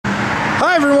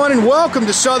Hi everyone, and welcome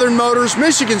to Southern Motors,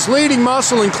 Michigan's leading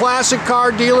muscle and classic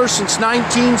car dealer since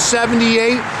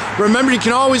 1978. Remember, you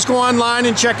can always go online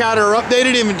and check out our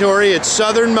updated inventory at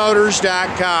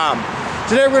southernmotors.com.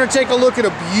 Today we're going to take a look at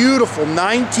a beautiful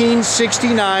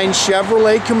 1969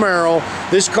 Chevrolet Camaro.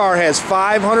 This car has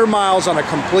 500 miles on a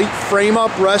complete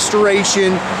frame-up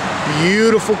restoration.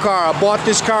 Beautiful car. I bought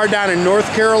this car down in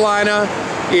North Carolina.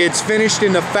 It's finished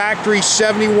in the factory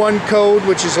 71 code,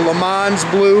 which is a Lemans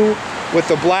blue with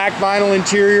the black vinyl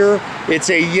interior. It's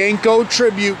a Yenko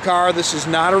tribute car. This is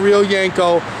not a real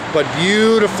Yenko, but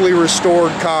beautifully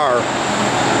restored car.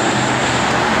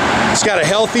 It's got a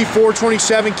healthy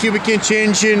 427 cubic inch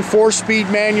engine, 4-speed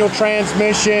manual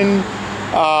transmission,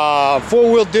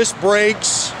 4-wheel disc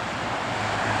brakes,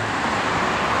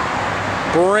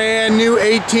 brand new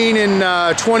 18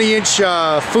 and 20 inch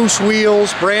Foose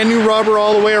wheels, brand new rubber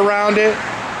all the way around it.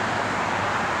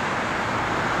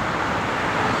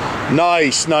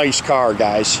 Nice car,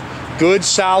 guys. Good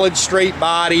solid straight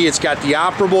body. It's got the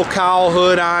operable cowl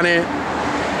hood on it.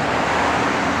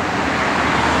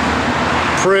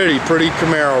 Pretty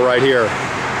Camaro right here.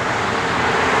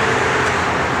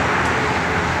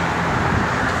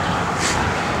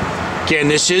 Again,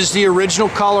 this is the original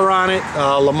color on it,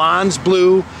 Lemans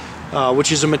blue,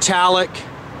 which is a metallic.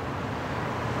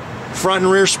 Front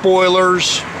and rear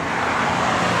spoilers.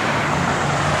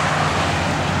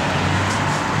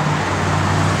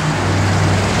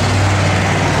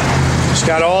 It's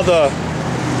got all the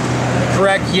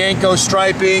correct Yenko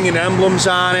striping and emblems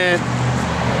on it.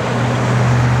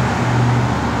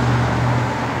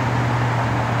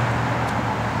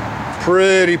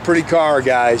 Pretty car,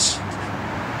 guys.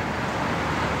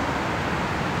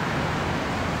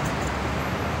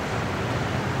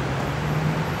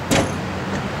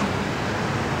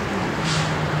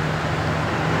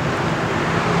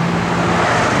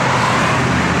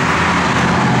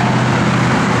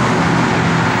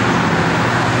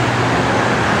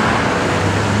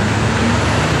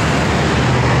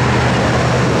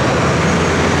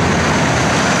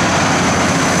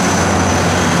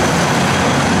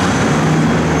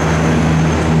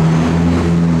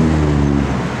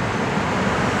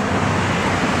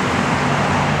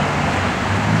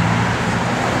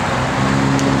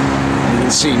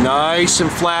 See, nice and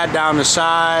flat down the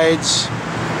sides.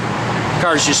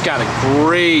 Car's just got a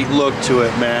great look to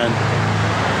it, man.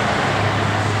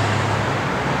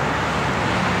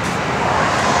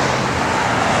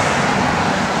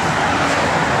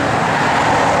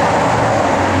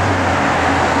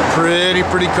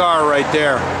 Pretty car right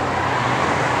there.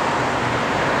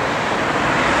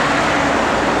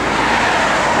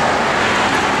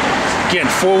 Again,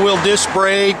 4-wheel disc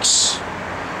brakes.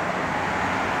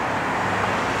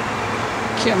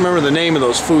 Can't remember the name of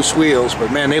those Foose wheels,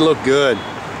 but man, they look good.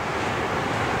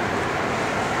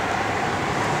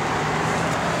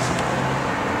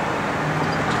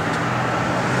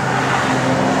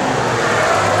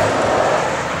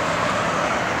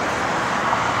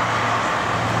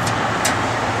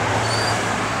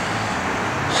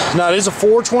 Now it is a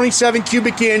 427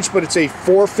 cubic inch, but it's a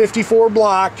 454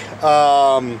 block.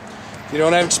 If you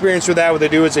don't have experience with that, what they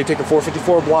do is they take a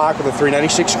 454 block with a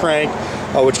 396 crank,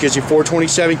 which gives you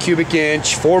 427 cubic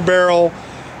inch, 4-barrel.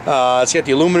 It's got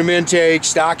the aluminum intake,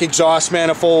 stock exhaust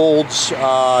manifolds,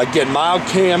 get mild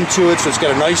cam to it, so it's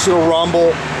got a nice little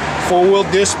rumble, 4-wheel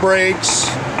disc brakes.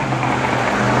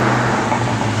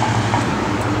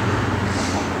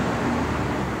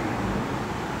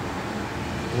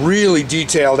 Really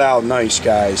detailed out nice,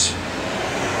 guys.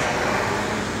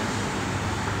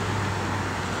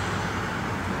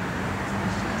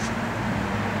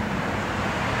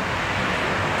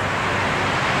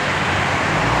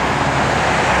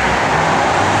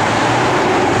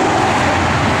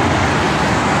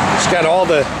 Got all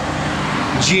the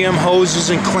GM hoses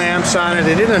and clamps on it.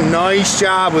 They did a nice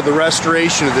job with the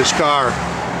restoration of this car.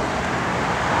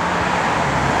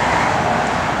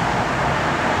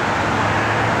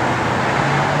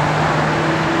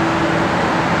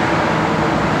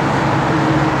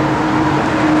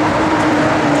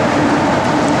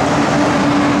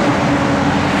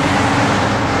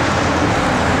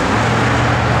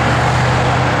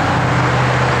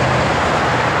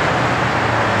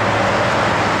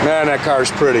 Man, that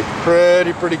car's pretty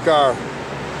car.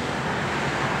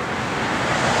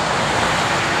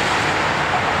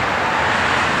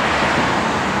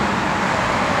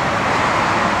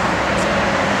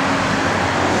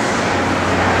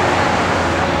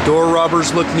 Door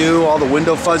rubbers look new, all the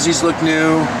window fuzzies look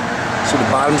new. So the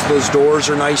bottoms of those doors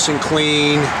are nice and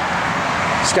clean.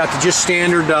 It's got the just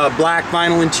standard black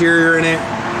vinyl interior in it.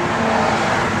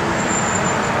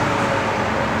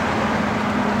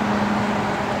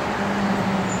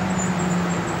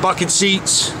 bucket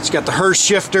seats. It's got the Hurst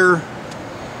shifter.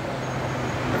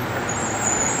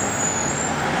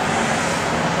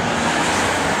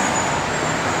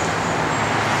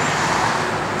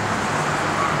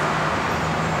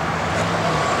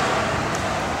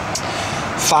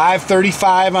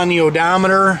 .535 on the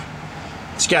odometer.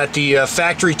 It's got the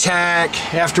factory tach,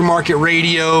 aftermarket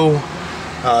radio,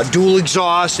 dual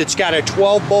exhaust. It's got a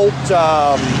 12 bolt,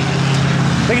 I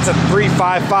think it's a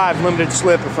 355 limited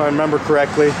slip if I remember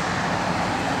correctly. It's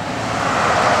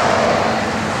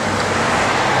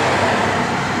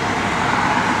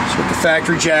got the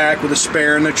factory jack with a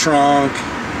spare in the trunk.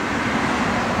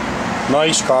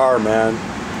 Nice car, man.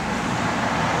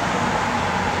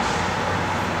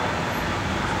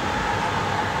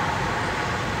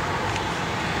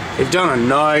 They've done a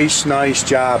nice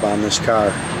job on this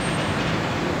car.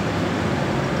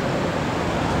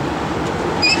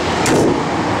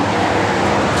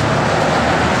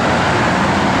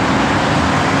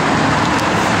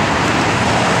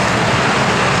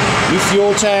 New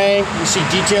fuel tank, you see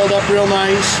detailed up real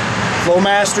nice.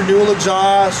 Flowmaster dual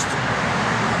exhaust.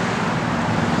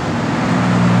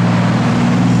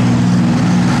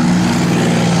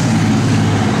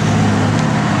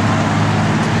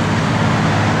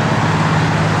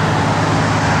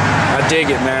 Dig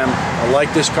it, man. I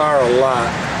like this car a lot.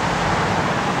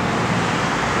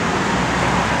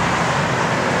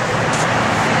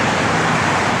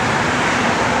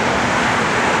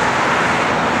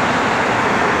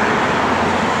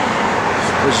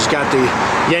 This has got the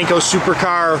Yenko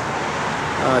supercar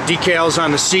decals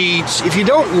on the seats. If you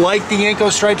don't like the Yenko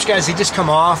stripes, guys, they just come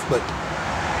off, but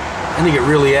I think it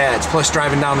really adds. Plus,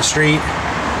 driving down the street,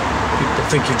 people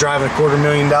think you're driving a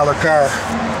 $250,000 car.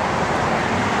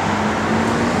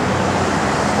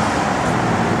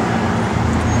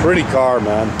 Pretty car,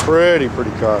 man. Pretty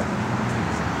car.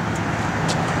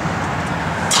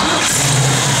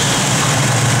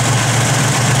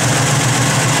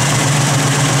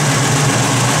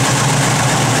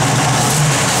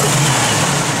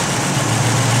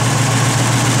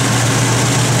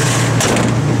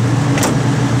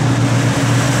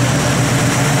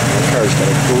 That car's got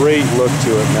a great look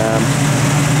to it, man.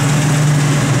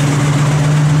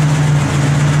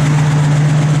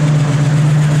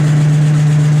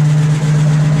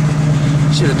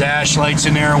 The dash lights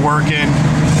in there are working.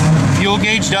 Fuel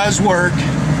gauge does work.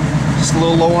 Just a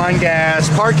little low on gas.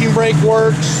 Parking brake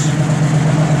works.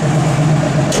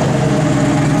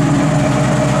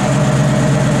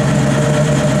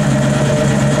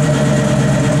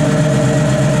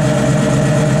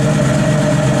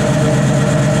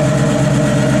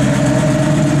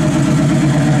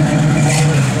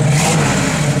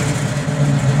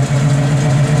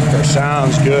 That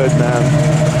sounds good, man.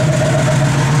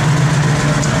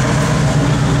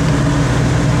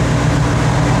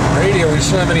 Radio, we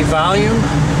still have any volume?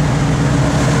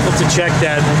 We'll have to check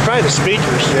that. Probably the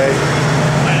speakers, Jay.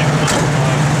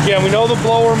 Yeah, we know the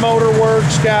blower motor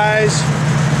works, guys.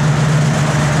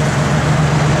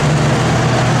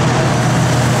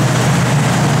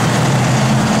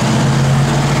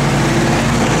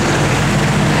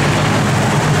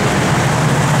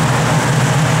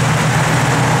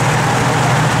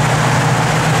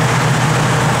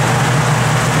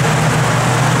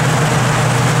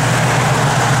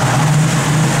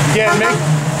 Yeah,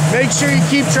 make sure you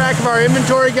keep track of our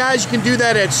inventory, guys. You can do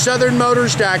that at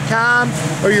southernmotors.com,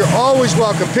 or you're always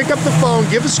welcome. Pick up the phone,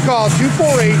 give us a call,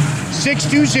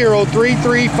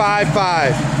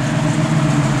 248-620-3355.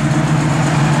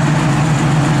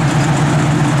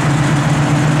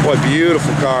 What a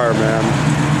beautiful car, man.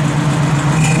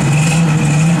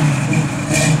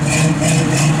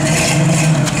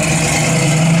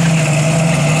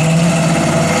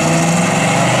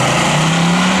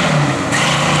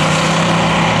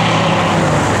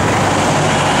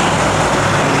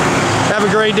 Have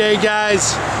a great day,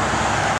 guys.